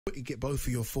quickly get both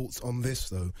of your thoughts on this,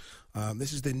 though.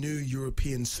 This is the new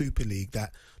European Super League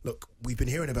that, look, we've been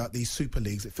hearing about these Super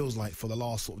Leagues, it feels like, for the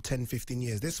last sort of 10, 15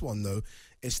 years. This one, though,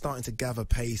 is starting to gather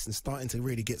pace and starting to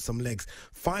really get some legs.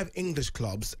 5 English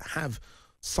clubs have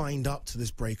signed up to this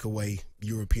breakaway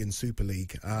European Super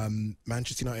League.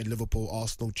 Manchester United, Liverpool,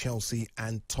 Arsenal, Chelsea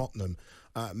and Tottenham.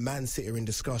 Man City are in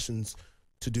discussions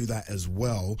to do that as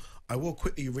well. I will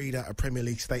quickly read out a Premier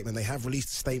League statement. They have released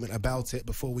a statement about it.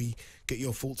 Before we get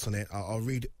your thoughts on it, I'll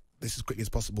read this as quickly as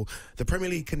possible. The Premier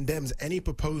League condemns any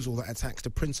proposal that attacks the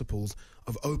principles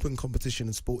of open competition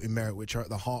and sporting merit, which are at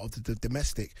the heart of the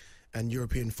domestic and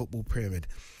European football pyramid.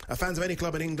 Fans of any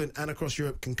club in England and across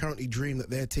Europe can currently dream that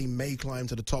their team may climb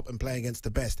to the top and play against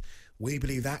the best. We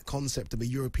believe that concept of a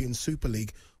European Super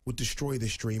League would destroy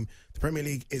this dream. The Premier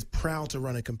League is proud to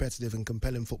run a competitive and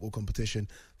compelling football competition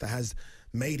that has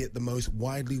made it the most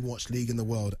widely watched league in the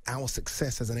world. Our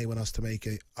success has enabled us to make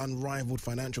an unrivaled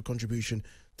financial contribution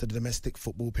to the domestic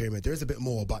football pyramid. There is a bit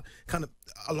more, but kind of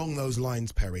along those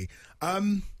lines, Perry.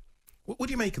 What do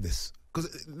you make of this?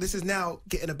 Because this is now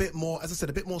getting a bit more, as I said,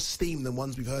 a bit more steam than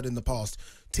ones we've heard in the past.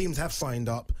 Teams have signed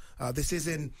up. This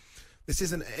isn't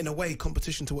in a way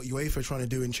competition to what UEFA are trying to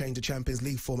do and change the Champions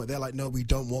League format. They're like, no, we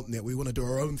don't want that. We want to do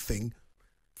our own thing.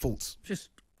 Thoughts? Just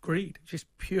greed, just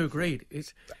pure greed.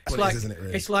 It's well, like, isn't it,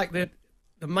 really? It's like the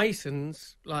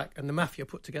Masons, and the mafia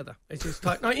put together. It's just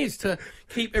like, no, it is to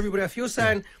keep everybody. If you're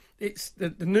saying it's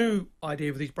the new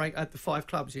idea of these the 5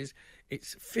 clubs is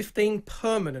it's 15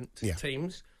 permanent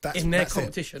teams in their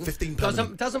competition. 15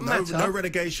 permanent. Doesn't matter. No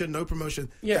relegation, no promotion.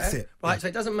 Yeah, that's it. Right. So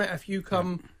it doesn't matter if you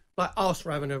come like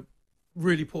Arsenal having a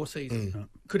really poor season,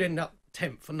 could end up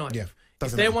 10th or 9th. Yeah,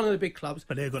 if they're one of the big clubs,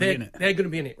 but they're going to be in it. They're going to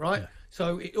be in it, right? Yeah.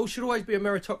 So it should always be a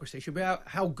meritocracy. It should be about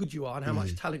how good you are and how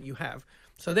much talent you have.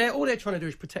 So all they're trying to do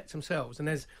is protect themselves, and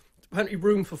there's plenty of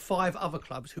room for 5 other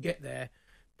clubs who get there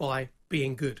by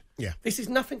being good. Yeah, this is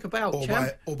nothing about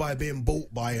or by being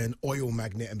bought by an oil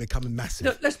magnate and becoming massive.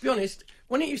 No, let's be honest.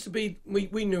 When it used to be,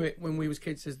 we knew it when we was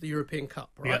kids as the European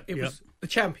Cup, right? It was the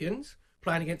champions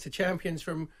playing against the champions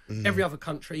from every other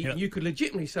country. You could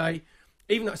legitimately say,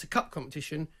 even though it's a cup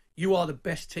competition, you are the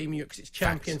best team because it's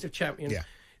champions of champions. Yeah.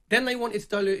 Then they wanted to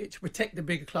dilute it to protect the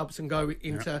bigger clubs and go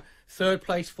into 3rd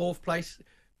place, 4th place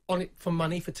on it for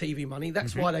money, for TV money.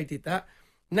 That's why they did that.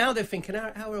 Now they're thinking,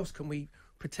 how else can we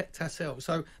protect ourselves?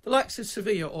 So the likes of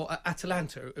Sevilla or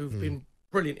Atalanta, who've been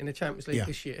brilliant in the Champions League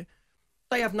this year,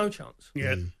 they have no chance.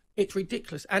 Yeah. It's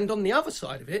ridiculous. And on the other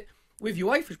side of it, with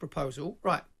UEFA's proposal,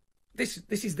 right, this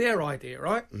is their idea,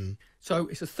 right? So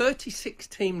it's a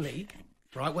 36-team league,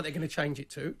 right? What they're going to change it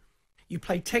to. You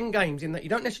play 10 games in that. You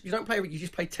don't play. You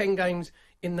just play 10 games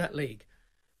in that league.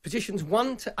 Positions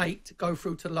 1 to 8 go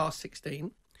through to the last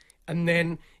 16, and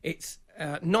then it's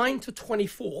 9 to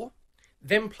 24.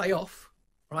 Then play off,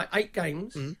 right? 8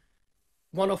 games,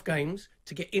 one-off games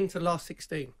to get into the last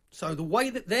 16. So the way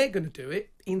that they're going to do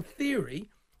it, in theory,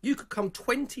 you could come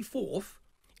 24th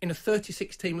in a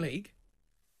 36-team league,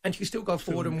 and you can still go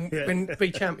forward and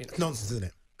be champion. Nonsense, isn't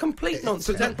it? Complete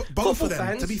nonsense. So, both of them,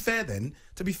 fans, to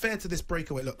be fair to this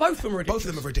breakaway, look, both of them are ridiculous. Both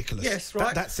of them are ridiculous. Yes,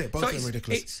 right. That's it. Both of them are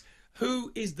ridiculous. It's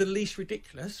who is the least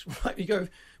ridiculous, right? You go,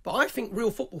 but I think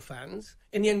real football fans,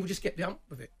 in the end, will just get the hump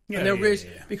with it.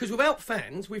 Because without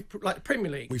fans, like the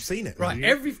Premier League, we've seen it, right?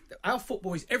 Our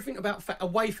football is everything about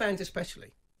away fans,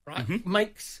 especially, right?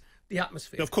 Makes the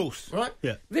atmosphere, of course, right?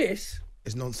 Yeah, this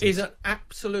is nonsense. Is an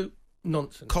absolute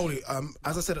nonsense. Coley,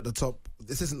 as I said at the top,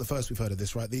 this isn't the first we've heard of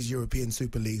this, right? These European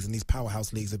Super Leagues and these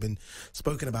powerhouse leagues have been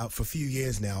spoken about for a few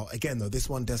years now. Again, though, this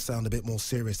one does sound a bit more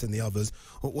serious than the others.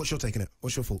 What's your take on it?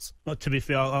 What's your thoughts? Well, to be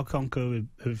fair, I'll concur with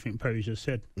everything Perry just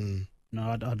said. No,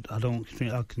 I don't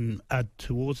think I can add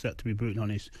towards that, to be brutally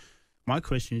honest. My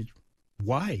question is,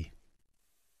 why?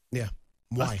 Yeah,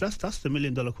 why? That's the $1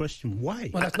 million question.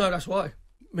 Why? Well, that's why.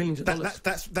 Millions of dollars.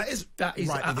 That is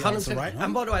right, 100%, right?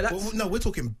 And by the way, we're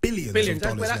talking billions of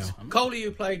dollars now. Coley,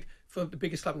 who played for the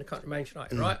biggest club in the country, Manchester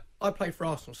United, right? I played for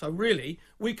Arsenal, so really,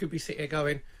 we could be sitting here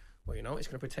going, well, it's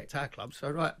going to protect our club, so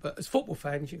right. But as football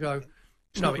fans, you go,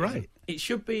 no, right. It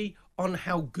should be on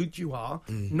how good you are,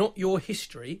 not your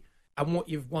history and what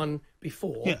you've won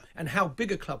before, and how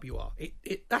big a club you are.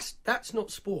 That's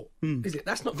not sport, is it?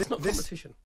 That's not competition.